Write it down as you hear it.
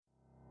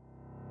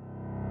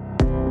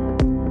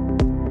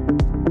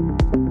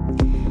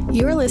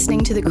You are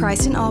listening to the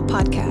Christ in All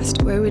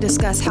podcast, where we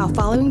discuss how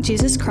following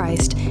Jesus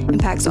Christ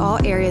impacts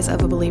all areas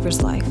of a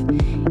believer's life.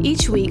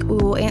 Each week, we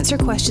will answer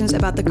questions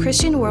about the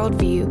Christian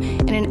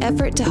worldview in an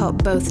effort to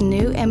help both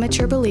new and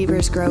mature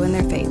believers grow in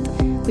their faith.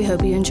 We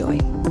hope you enjoy.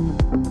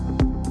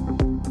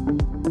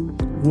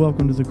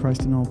 Welcome to the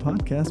Christ in All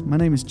podcast. My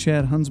name is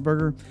Chad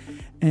Hunsberger,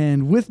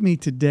 and with me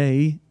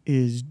today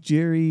is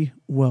Jerry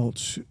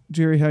Welch.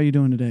 Jerry, how are you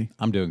doing today?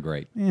 I'm doing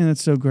great. Yeah,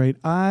 that's so great.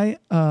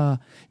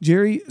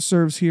 Jerry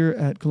serves here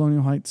at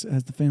Colonial Heights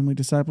as the family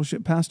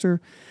discipleship pastor,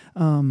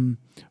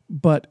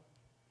 but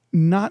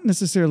not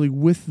necessarily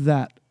with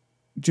that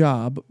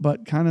job,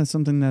 but kind of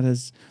something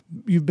that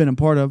you've been a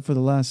part of for the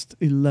last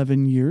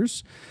 11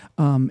 years,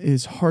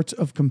 is Hearts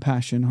of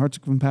Compassion. Hearts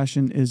of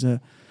Compassion is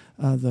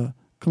the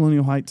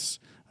Colonial Heights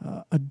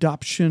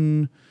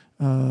adoption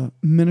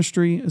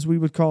ministry, as we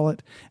would call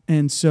it.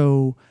 And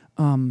so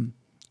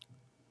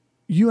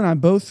you and I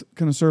both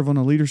kind of serve on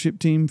a leadership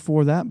team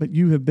for that, but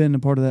you have been a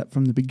part of that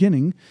from the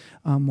beginning,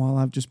 while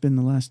I've just been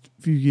the last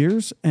few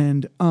years.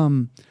 And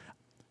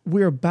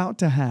we're about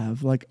to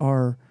have like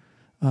our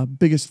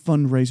biggest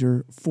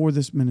fundraiser for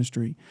this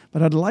ministry.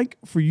 But I'd like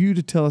for you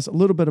to tell us a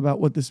little bit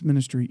about what this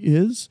ministry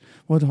is,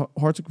 what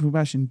Hearts of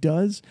Compassion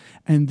does,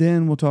 and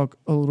then we'll talk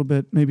a little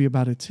bit maybe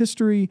about its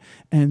history,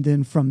 and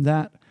then from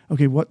that,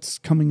 okay, what's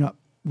coming up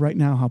right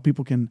now, how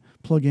people can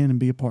plug in and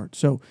be a part.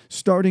 So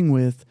starting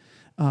with,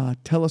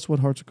 tell us what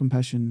Hearts of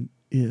Compassion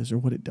is or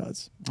what it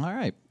does. All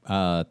right.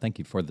 Thank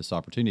you for this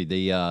opportunity.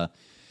 The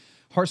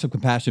Hearts of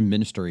Compassion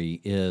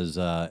ministry is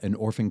an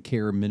orphan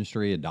care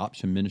ministry,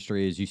 adoption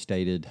ministry, as you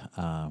stated,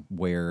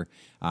 where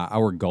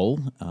our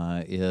goal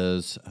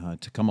is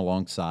to come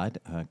alongside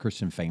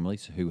Christian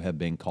families who have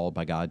been called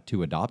by God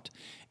to adopt,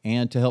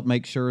 and to help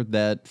make sure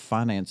that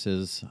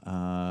finances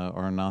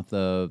are not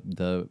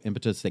the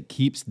impetus that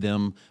keeps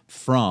them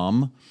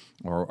from,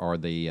 or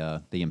the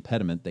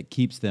impediment that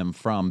keeps them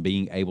from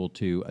being able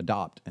to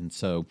adopt. And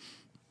so,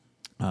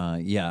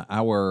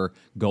 our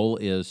goal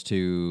is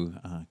to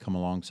come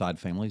alongside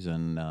families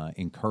and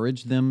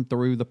encourage them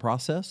through the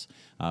process.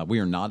 We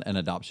are not an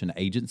adoption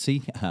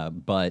agency,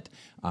 but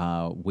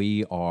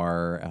we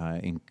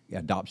are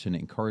adoption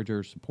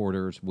encouragers,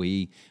 supporters.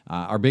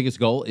 Our biggest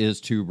goal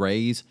is to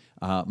raise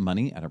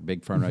money at our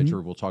big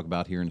fundraiser we'll talk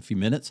about here in a few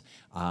minutes,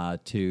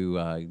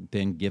 to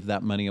then give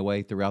that money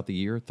away throughout the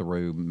year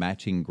through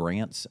matching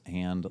grants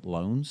and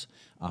loans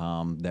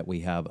that we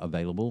have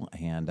available.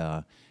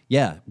 And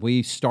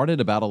we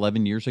started about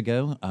 11 years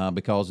ago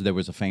because there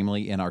was a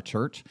family in our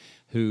church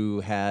who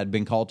had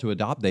been called to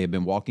adopt. They had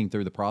been walking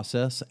through the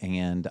process,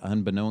 and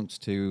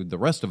unbeknownst to the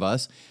rest of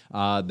us,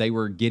 they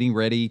were getting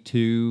ready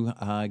to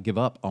give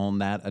up on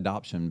that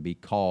adoption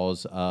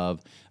because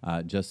of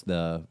just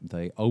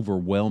the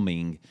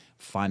overwhelming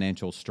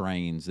financial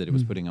strains that it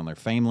was putting on their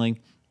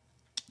family.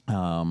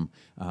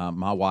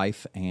 My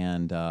wife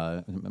and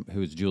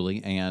who is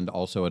Julie, and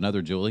also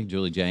another Julie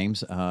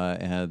James,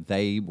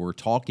 they were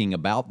talking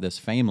about this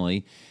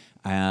family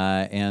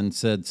and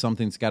said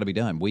something's got to be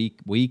done.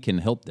 We can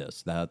help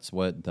this. That's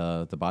what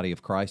the body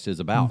of Christ is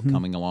about,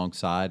 coming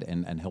alongside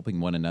and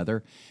helping one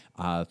another.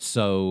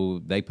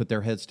 So they put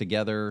their heads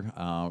together.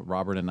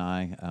 Robert and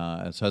I,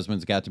 as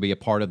husbands, got to be a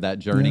part of that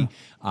journey.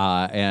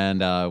 Yeah.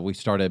 And we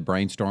started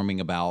brainstorming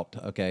about,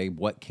 okay,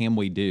 what can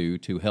we do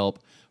to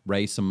help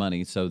raise some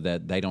money so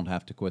that they don't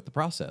have to quit the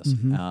process.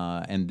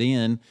 And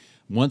then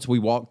once we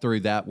walked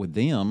through that with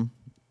them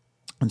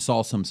and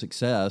saw some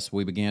success,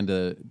 we began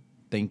to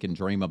think and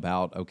dream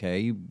about,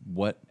 okay,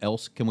 what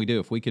else can we do?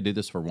 If we could do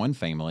this for one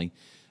family,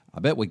 I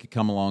bet we could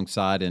come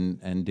alongside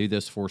and do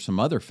this for some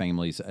other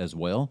families as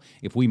well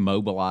if we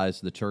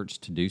mobilize the church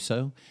to do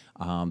so,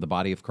 the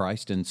body of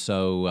Christ. And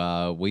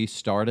so we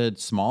started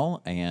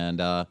small,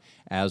 and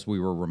as we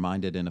were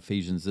reminded in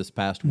Ephesians this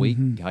past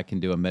week, God can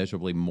do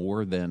immeasurably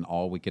more than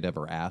all we could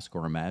ever ask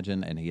or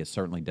imagine, and He has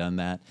certainly done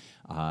that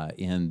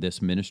in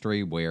this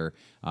ministry, where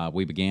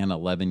we began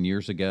 11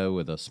 years ago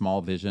with a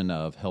small vision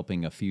of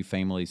helping a few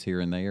families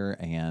here and there,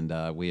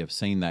 and we have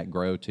seen that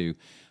grow to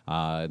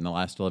in the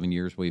last 11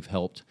 years, we've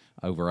helped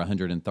over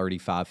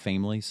 135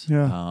 families,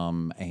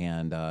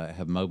 and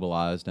have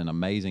mobilized an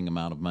amazing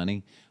amount of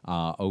money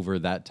over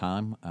that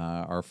time.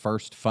 Our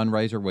first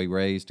fundraiser, we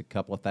raised a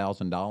couple of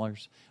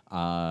 $1,000s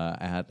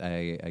at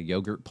a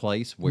yogurt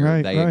place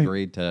where they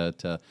agreed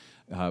to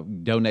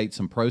donate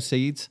some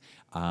proceeds.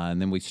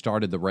 And then we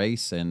started the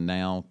race, and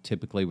now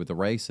typically with the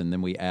race, and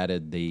then we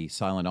added the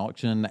silent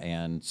auction.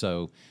 And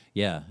so,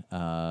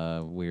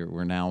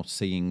 we're now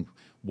seeing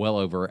well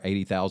over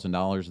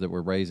 $80,000 that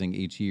we're raising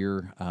each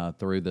year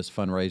through this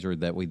fundraiser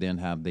that we then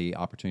have the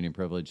opportunity and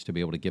privilege to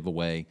be able to give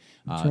away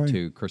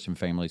to Christian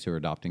families who are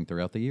adopting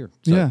throughout the year.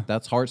 So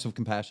that's Hearts of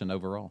Compassion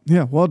overall.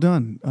 Yeah, well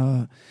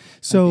done.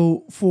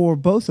 So for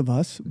both of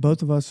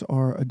us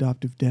are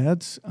adoptive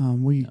dads.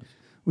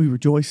 We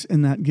rejoice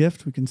in that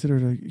gift. We consider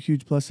it a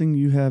huge blessing.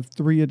 You have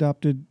 3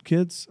 adopted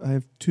kids. I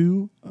have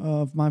 2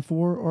 of my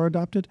 4 are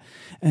adopted.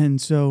 And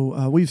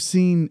so we've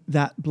seen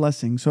that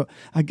blessing. So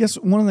I guess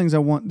one of the things I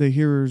want the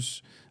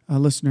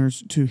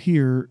listeners to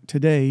hear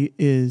today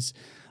is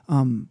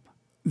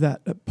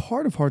that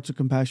part of Hearts of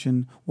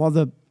Compassion,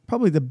 while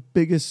probably the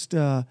biggest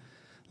kind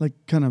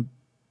of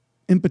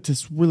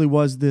impetus really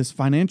was this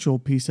financial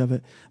piece of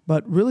it,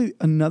 but really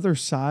another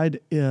side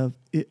of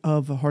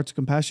Hearts of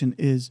Compassion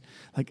is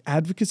like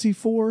advocacy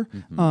for,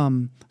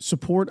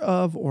 support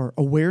of, or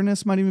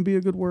awareness might even be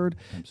a good word.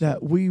 Absolutely.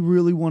 That we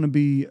really want to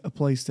be a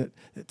place that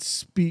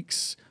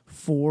speaks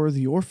for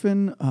the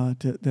orphan,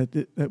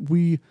 that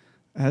we,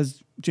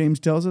 as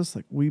James tells us,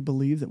 like we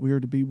believe that we are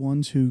to be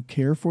ones who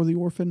care for the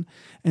orphan.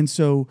 And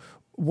so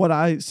what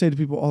I say to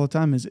people all the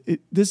time is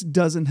this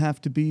doesn't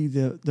have to be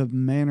the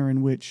manner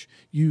in which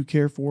you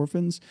care for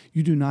orphans.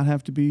 You do not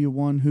have to be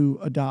one who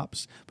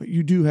adopts, but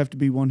you do have to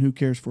be one who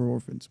cares for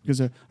orphans, because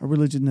a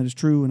religion that is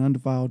true and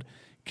undefiled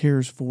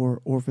cares for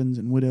orphans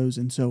and widows.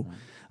 And so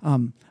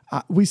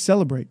we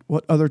celebrate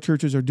what other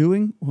churches are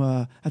doing.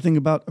 I think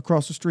about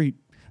across the street,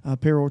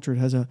 Pear Orchard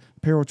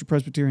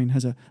Presbyterian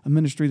has a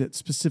ministry that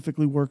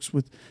specifically works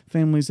with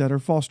families that are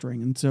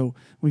fostering, and so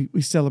we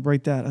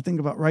celebrate that. I think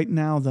about right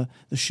now the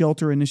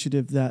shelter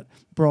initiative that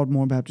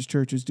Broadmoor Baptist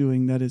Church is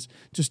doing, that is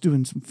just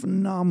doing some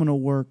phenomenal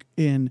work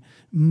in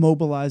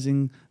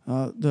mobilizing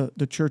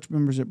the church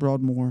members at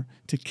Broadmoor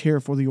to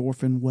care for the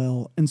orphan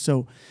well. And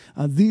so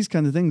these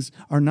kind of things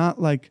are not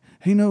like,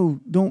 hey, no,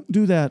 don't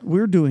do that,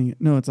 we're doing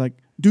it. No, it's like,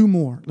 do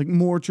more, like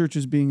more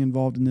churches being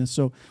involved in this.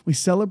 So we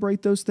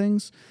celebrate those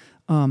things.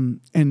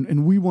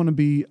 And we want to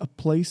be a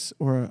place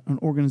or an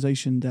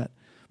organization that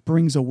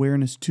brings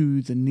awareness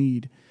to the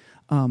need,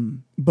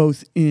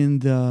 both in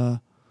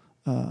the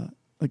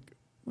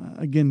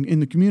again in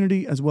the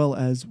community as well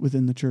as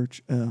within the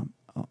church.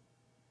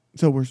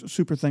 So we're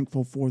super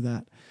thankful for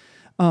that.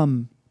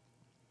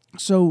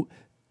 So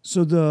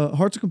the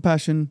Hearts of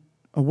Compassion,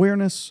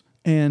 awareness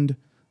and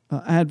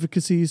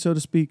advocacy, so to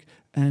speak,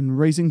 and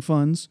raising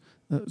funds,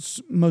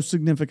 most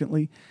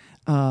significantly.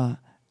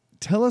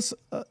 Tell us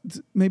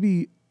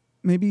maybe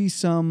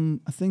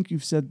some, I think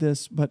you've said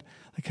this, but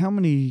like how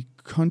many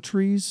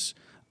countries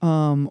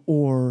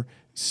or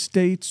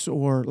states,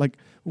 or like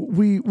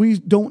we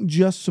don't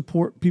just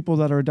support people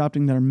that are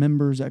adopting that are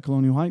members at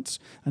Colonial Heights.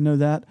 I know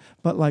that,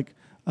 but like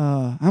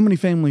how many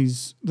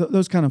families,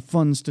 those kind of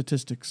fun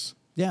statistics.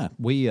 Yeah,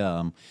 we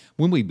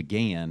when we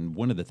began,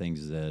 one of the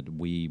things that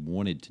we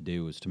wanted to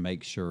do was to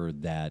make sure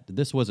that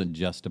this wasn't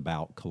just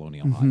about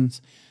Colonial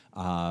Heights.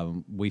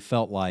 We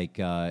felt like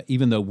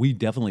even though we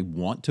definitely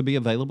want to be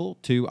available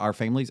to our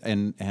families,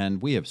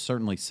 and we have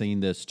certainly seen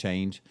this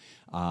change.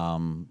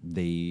 Wow,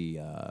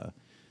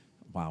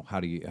 how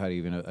do you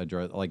even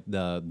address like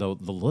the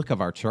look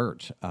of our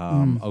church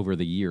over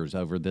the years,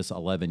 over this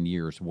 11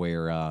 years,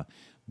 where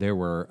there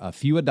were a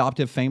few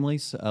adoptive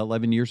families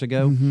 11 years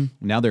ago.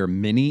 Now there are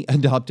many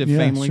adoptive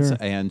families. Sure.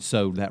 And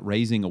so that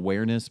raising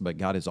awareness, but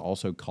God has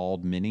also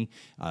called many.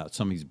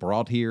 Some He's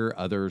brought here,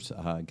 others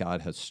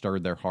God has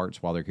stirred their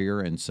hearts while they're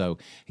here. And so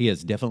He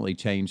has definitely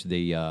changed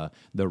the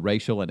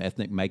racial and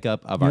ethnic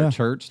makeup of our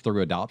church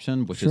through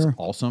adoption, which is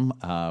awesome.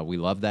 We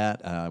love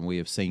that. We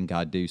have seen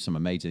God do some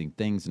amazing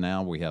things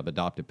now. We have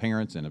adoptive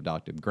parents and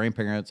adoptive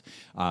grandparents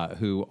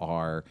who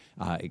are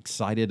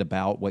excited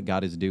about what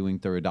God is doing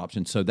through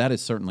adoption. So that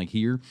is certainly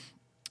here.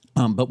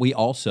 But we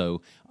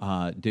also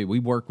we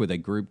work with a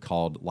group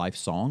called Life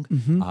Song,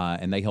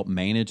 and they help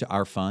manage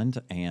our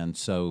fund. And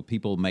so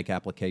people make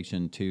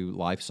application to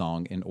Life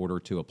Song in order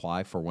to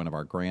apply for one of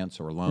our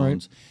grants or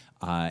loans.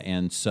 Right.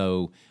 And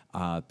so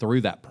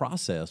through that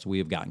process, we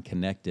have gotten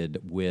connected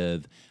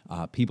with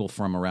people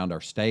from around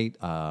our state,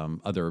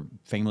 other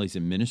families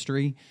in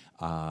ministry,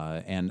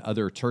 and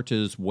other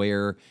churches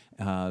where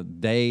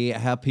they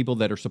have people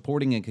that are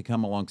supporting and can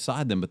come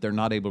alongside them, but they're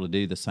not able to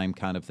do the same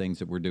kind of things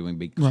that we're doing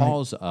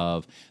because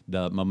of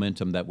the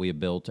momentum that we have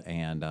built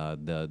and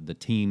the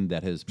team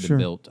that has been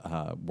built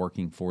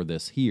working for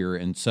this here.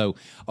 And so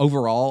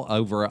overall,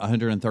 over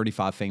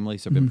 135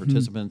 families have been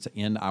participants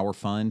in our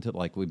fund.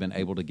 Like we've been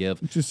able to give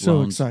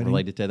loans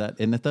related to that,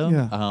 isn't it though?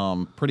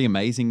 Yeah. Pretty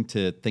amazing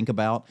to think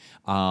about.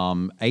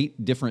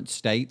 8 different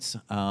states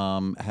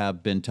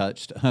have been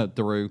touched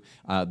through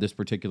this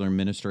particular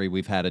ministry.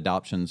 We've had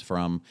adoptions we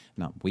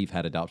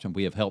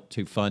have helped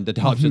to fund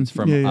adoptions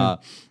from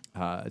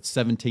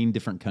 17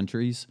 different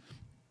countries.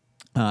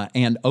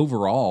 And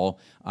overall,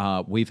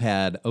 we've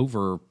had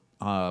over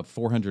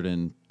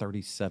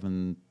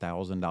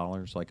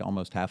 $437,000, like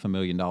almost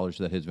 $500,000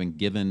 that has been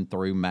given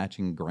through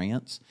matching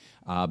grants.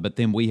 But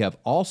then we have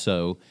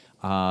also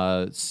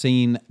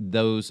seen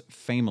those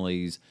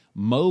families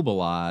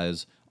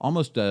mobilize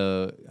almost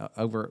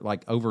over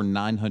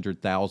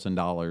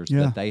 $900,000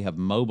 that they have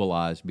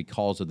mobilized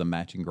because of the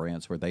matching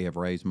grants, where they have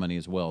raised money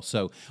as well.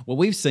 So what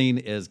we've seen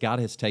is God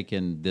has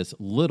taken this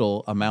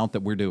little amount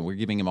that we're doing. We're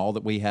giving Him all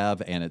that we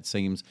have, and it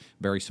seems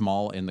very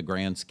small in the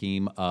grand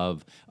scheme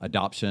of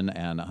adoption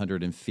and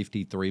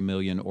 153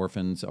 million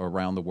orphans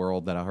around the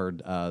world that I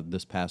heard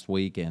this past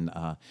week. And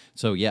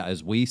so,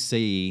 as we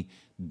see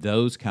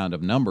those kind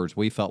of numbers,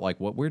 we felt like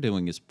what we're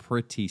doing is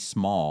pretty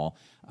small,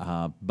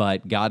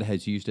 but God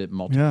has used it,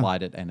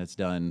 multiplied it, and it's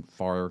done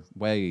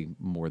way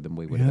more than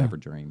we would have ever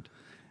dreamed.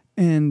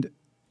 And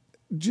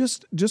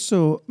just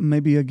so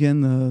maybe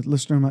again the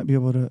listener might be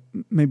able to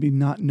maybe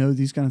not know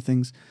these kind of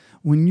things.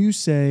 When you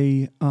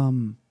say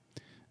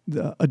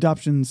the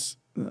adoptions,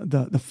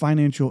 the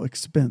financial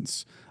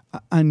expense,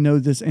 I know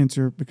this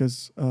answer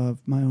because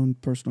of my own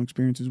personal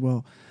experience as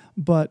well.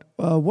 But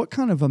what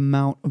kind of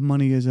amount of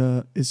money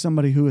is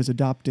somebody who is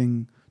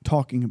adopting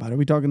talking about? Are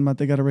we talking about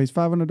they got to raise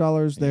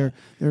 $500?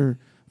 They're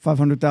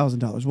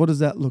 $500,000. What does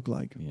that look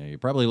like? Yeah, you're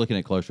probably looking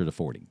at closer to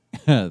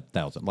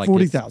 40,000. Like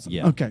 40,000.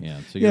 Yeah. Okay. Yeah.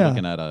 So you're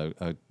looking at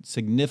a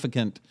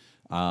significant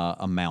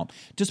amount,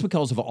 just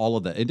because of all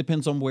of that. It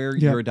depends on where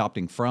you're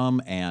adopting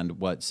from and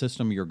what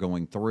system you're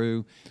going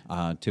through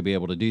to be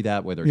able to do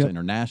that. Whether it's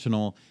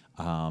international,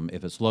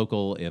 if it's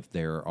local, if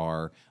there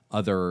are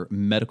other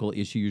medical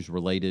issues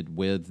related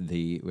with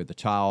the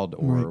child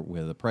or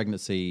with a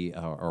pregnancy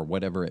or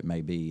whatever it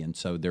may be, and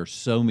so there's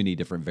so many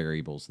different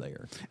variables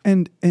there.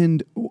 And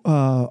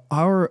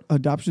our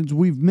adoptions,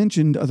 we've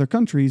mentioned other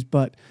countries,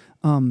 but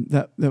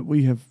that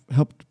we have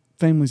helped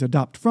families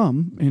adopt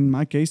from. In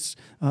my case,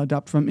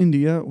 adopt from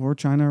India or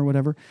China or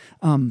whatever.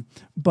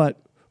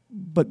 But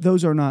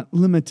those are not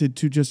limited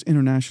to just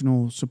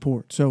international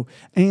support. So,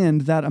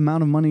 and that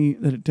amount of money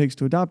that it takes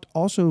to adopt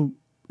also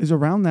is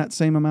around that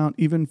same amount,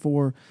 even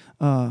for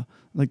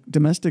like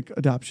domestic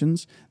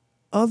adoptions.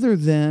 Other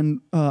than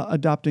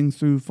adopting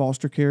through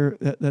foster care,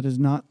 that is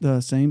not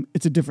the same.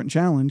 It's a different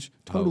challenge,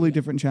 totally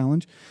different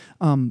challenge,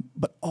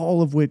 but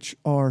all of which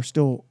are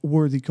still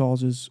worthy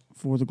causes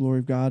for the glory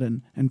of God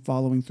and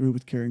following through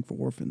with caring for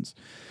orphans.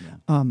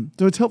 Yeah.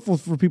 So it's helpful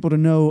for people to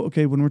know,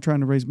 okay, when we're trying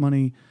to raise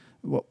money,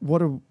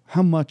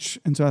 how much?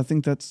 And so I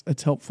think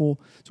it's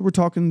helpful. So we're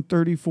talking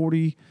 30,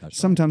 40,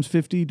 sometimes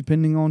 50,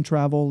 depending on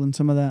travel and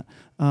some of that.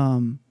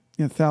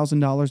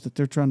 $1,000 that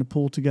they're trying to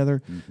pull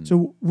together. Mm-hmm.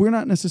 So we're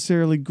not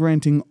necessarily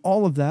granting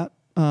all of that,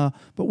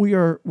 but we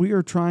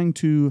are trying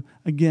to,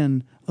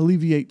 again,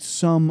 alleviate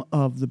some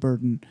of the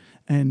burden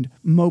and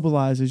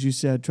mobilize, as you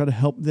said, try to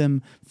help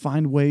them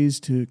find ways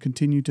to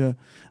continue to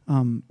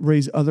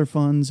raise other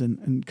funds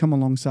and come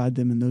alongside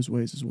them in those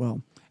ways as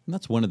well. And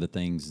that's one of the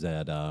things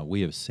that we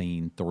have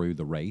seen through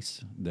the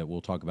race that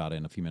we'll talk about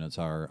in a few minutes,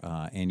 our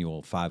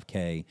annual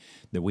 5K,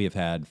 that we have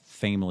had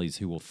families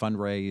who will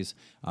fundraise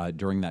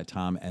during that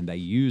time, and they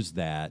use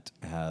that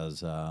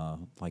as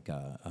like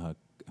a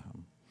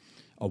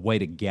way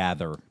to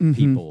gather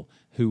people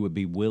who would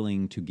be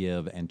willing to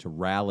give and to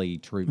rally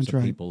troops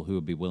of people who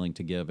would be willing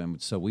to give.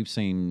 And so we've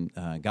seen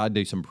God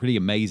do some pretty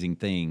amazing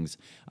things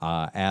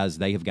as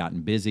they have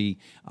gotten busy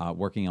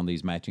working on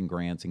these matching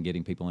grants and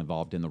getting people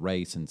involved in the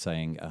race and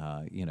saying,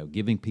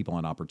 giving people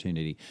an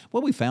opportunity.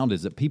 What we found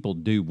is that people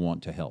do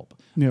want to help.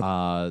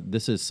 Yep.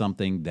 This is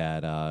something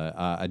that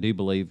I do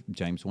believe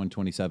James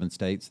 1:27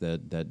 states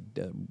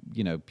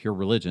that pure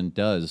religion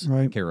does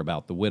care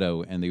about the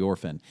widow and the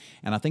orphan.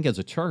 And I think as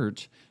a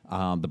church,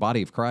 the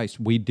body of Christ,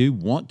 we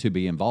do want to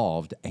be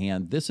involved,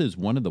 and this is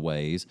one of the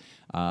ways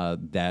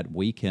that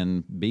we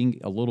can be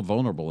a little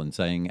vulnerable and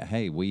saying,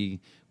 hey, we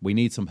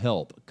need some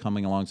help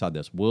coming alongside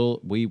this.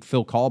 We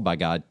feel called by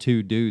God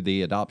to do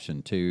the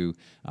adoption, to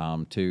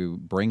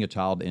bring a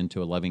child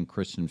into a loving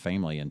Christian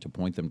family and to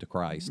point them to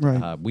Christ.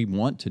 Right. We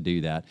want to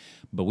do that,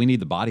 but we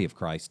need the body of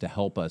Christ to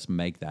help us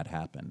make that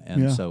happen.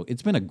 And so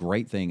it's been a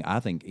great thing, I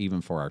think,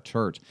 even for our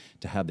church,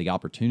 to have the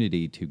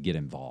opportunity to get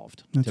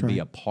involved, be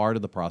a part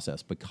of the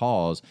process,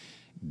 because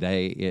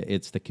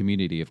it's the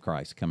community of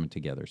Christ coming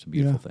together. It's a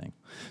beautiful thing.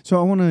 So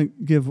I want to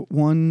give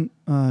one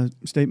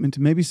statement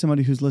to maybe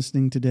somebody who's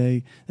listening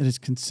today that is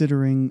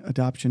considering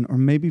adoption, or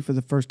maybe for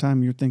the first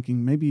time you're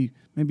thinking, maybe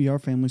our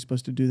family's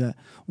supposed to do that.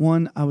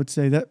 One, I would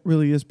say that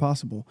really is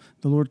possible.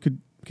 The Lord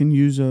can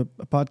use a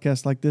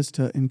podcast like this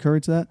to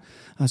encourage that,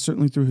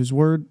 certainly through His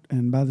Word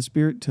and by the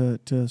Spirit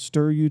to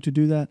stir you to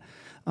do that.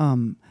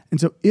 And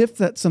so if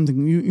that's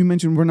something, you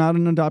mentioned we're not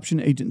an adoption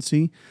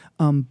agency,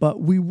 but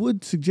we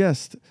would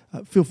suggest,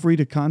 feel free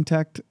to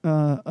contact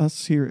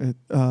us here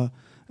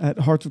at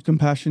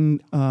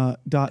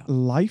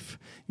heartsofcompassion.life.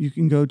 You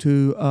can go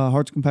to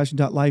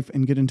heartsofcompassion.life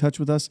and get in touch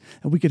with us,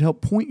 and we could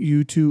help point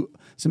you to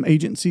some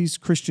agencies,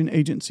 Christian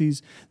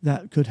agencies,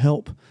 that could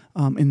help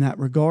in that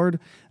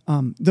regard.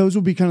 Those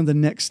will be kind of the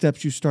next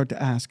steps you start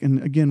to ask.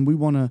 And again, we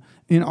want to,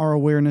 in our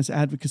awareness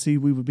advocacy,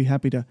 we would be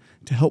happy to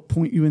help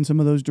point you in some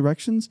of those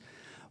directions.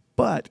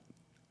 But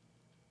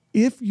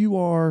if you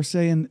are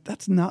saying,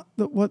 that's not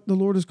what the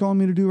Lord is calling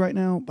me to do right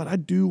now, but I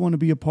do want to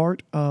be a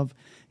part of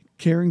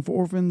caring for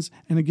orphans,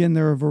 and again,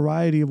 there are a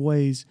variety of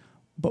ways,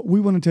 but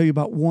we want to tell you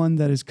about one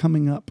that is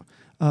coming up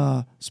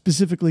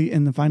specifically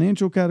in the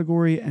financial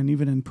category and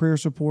even in prayer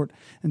support.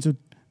 And so,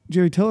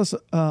 Jerry, tell us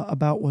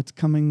about what's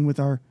coming with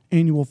our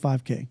annual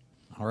 5K.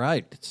 All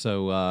right.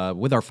 So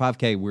with our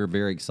 5K, we're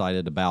very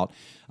excited about.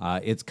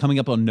 It's coming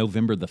up on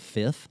November the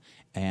 5th.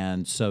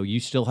 And so you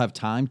still have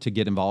time to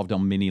get involved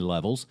on many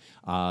levels.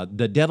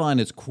 The deadline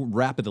is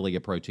rapidly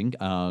approaching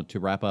to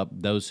wrap up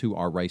those who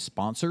are race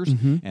sponsors.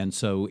 And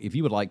so if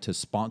you would like to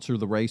sponsor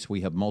the race,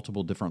 we have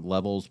multiple different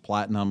levels,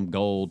 platinum,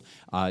 gold,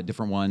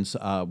 different ones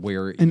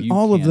where and you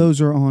all of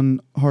those are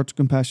on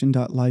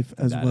heartscompassion.life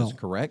as well. That is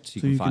correct.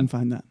 So you can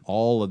find that.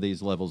 All of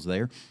these levels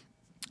there.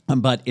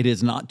 But it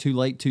is not too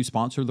late to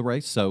sponsor the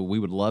race, so we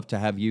would love to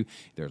have you.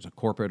 There's a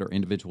corporate or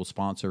individual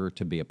sponsor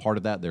to be a part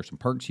of that. There's some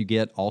perks you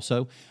get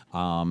also,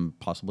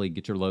 possibly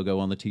get your logo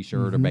on the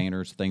T-shirt or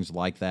banners, things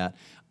like that.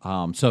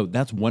 So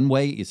that's one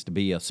way, is to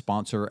be a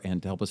sponsor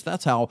and to help us.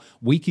 That's how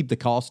we keep the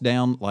cost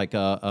down,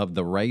 of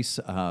the race,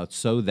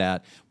 so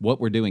that what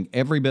we're doing,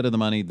 every bit of the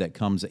money that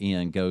comes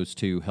in goes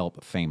to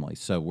help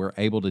families. So we're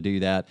able to do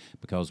that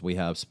because we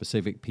have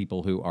specific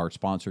people who are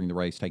sponsoring the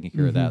race, taking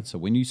care of that. So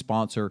when you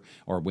sponsor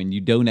or when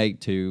you donate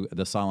to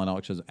the silent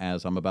auctions,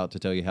 as I'm about to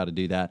tell you how to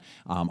do that,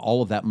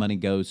 all of that money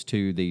goes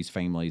to these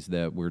families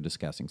that we're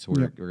discussing. So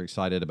we're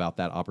excited about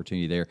that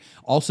opportunity there.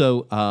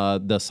 Also,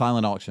 the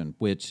silent auction,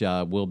 which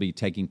will be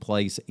taking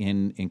place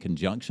in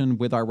conjunction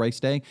with our race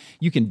day.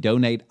 You can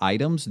donate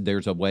items.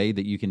 There's a way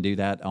that you can do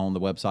that on the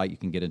website. You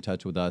can get in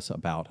touch with us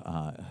about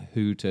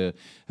who to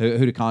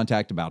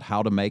contact, about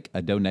how to make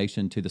a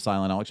donation to the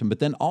silent auction, but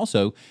then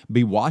also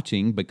be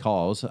watching,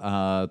 because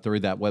through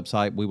that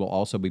website, we will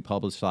also be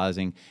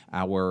publicizing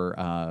our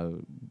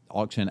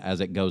auction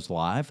as it goes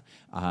live.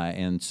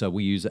 And so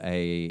we use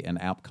an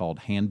app called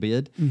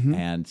Handbid.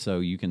 And so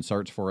you can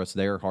search for us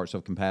there, Hearts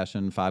of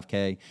Compassion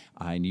 5K,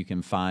 and you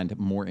can find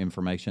more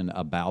information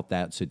about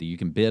that so that you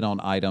can bid on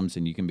items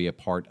and you can be a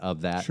part of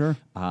that. Sure.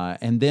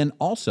 And then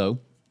also,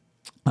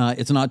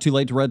 it's not too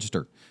late to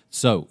register.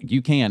 So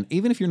you can,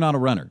 even if you're not a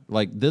runner,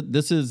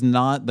 this is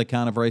not the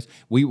kind of race.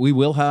 We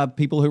will have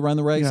people who run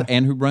the race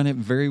and who run it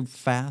very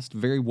fast,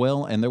 very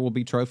well, and there will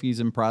be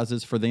trophies and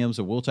prizes for them.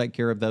 So we'll take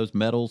care of those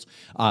medals.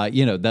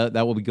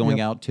 That will be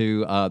going out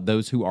to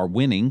those who are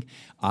winning.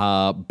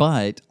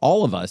 But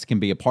all of us can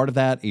be a part of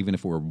that, even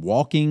if we're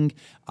walking.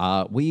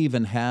 We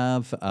even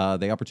have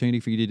the opportunity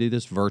for you to do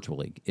this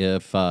virtually.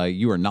 If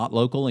you are not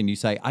local and you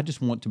say, I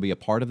just want to be a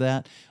part of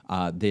that,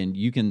 then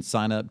you can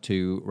sign up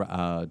to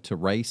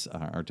race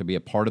or to be a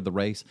part of the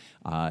race,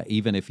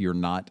 even if you're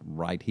not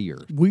right here.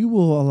 We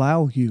will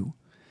allow you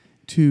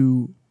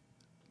to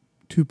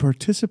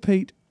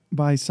participate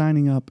by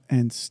signing up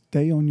and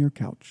stay on your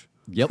couch.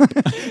 Yep.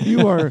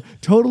 You are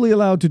totally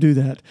allowed to do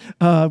that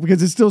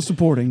because it's still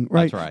supporting,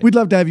 right? That's right. We'd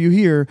love to have you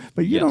here,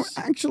 but you don't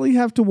actually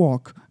have to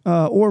walk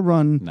or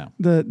run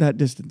that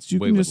distance.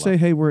 You can just say,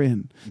 hey, we're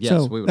in. Yes,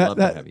 so we would love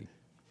to have you.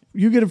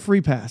 You get a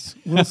free pass.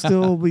 We'll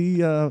still be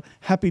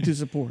happy to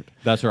support.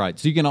 That's right.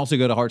 So you can also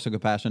go to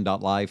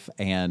heartsofcompassion.life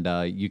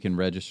and you can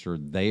register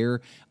there.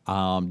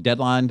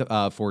 Deadline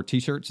for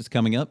T-shirts is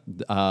coming up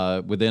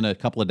within a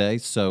couple of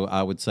days. So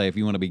I would say if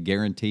you want to be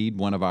guaranteed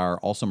one of our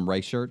awesome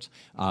race shirts,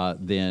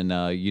 then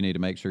you need to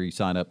make sure you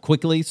sign up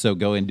quickly. So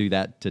go and do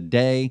that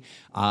today.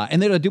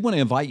 And then I do want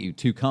to invite you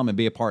to come and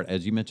be a part.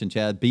 As you mentioned,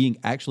 Chad, being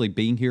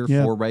here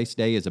for race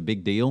day is a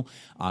big deal.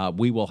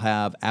 We will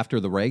have, after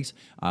the race,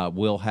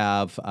 we'll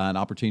have an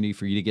opportunity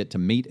for you to get to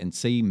meet and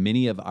see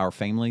many of our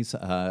families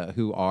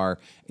who are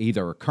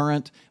either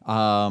current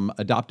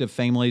adoptive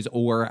families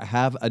or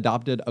have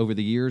adopted over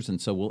the years.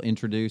 And so we'll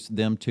introduce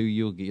them to you.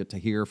 You'll get to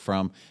hear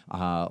from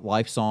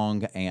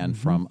Lifesong and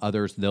from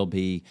others. There'll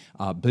be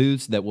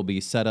booths that will be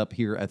set up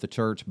here at the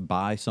church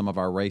by some of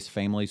our race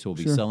families who will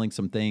be selling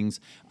some things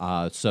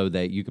so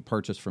that you could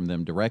purchase from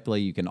them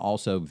directly. You can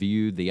also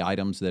view the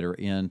items that are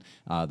in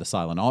the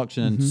silent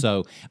auction.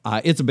 So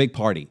it's a big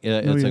party.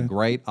 It's a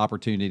great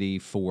opportunity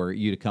for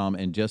you to come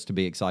and just to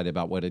be excited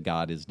about what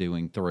God is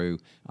doing through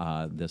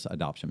this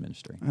adoption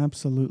ministry.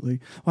 Absolutely.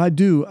 Well, I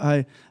do.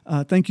 I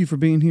thank you for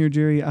being here,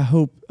 Jerry. I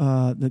hope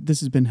that this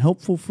has been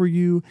helpful for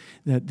you,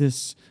 that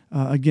this,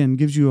 again,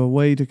 gives you a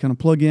way to kind of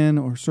plug in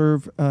or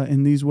serve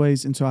in these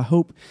ways. And so I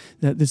hope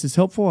that this is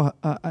helpful.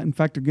 In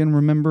fact, again,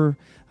 remember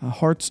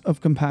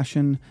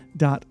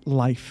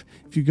heartsofcompassion.life.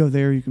 If you go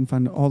there, you can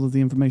find all of the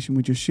information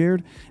we just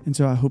shared. And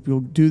so I hope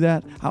you'll do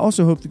that. I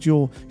also hope that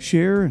you'll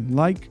share and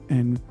like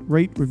and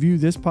rate, review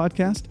this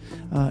podcast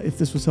if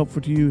this was helpful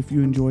to you, if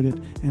you enjoyed it.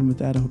 And with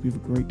that, I hope you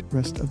have a great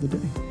rest of the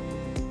day.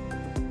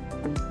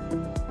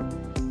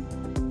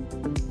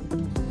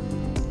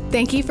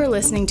 Thank you for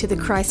listening to the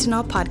Christ in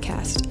All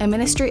podcast, a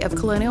ministry of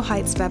Colonial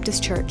Heights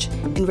Baptist Church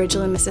in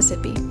Ridgeland,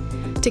 Mississippi.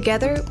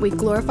 Together, we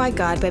glorify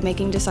God by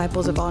making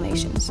disciples of all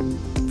nations.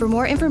 For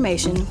more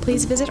information,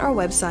 please visit our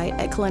website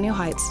at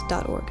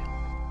colonialheights.org.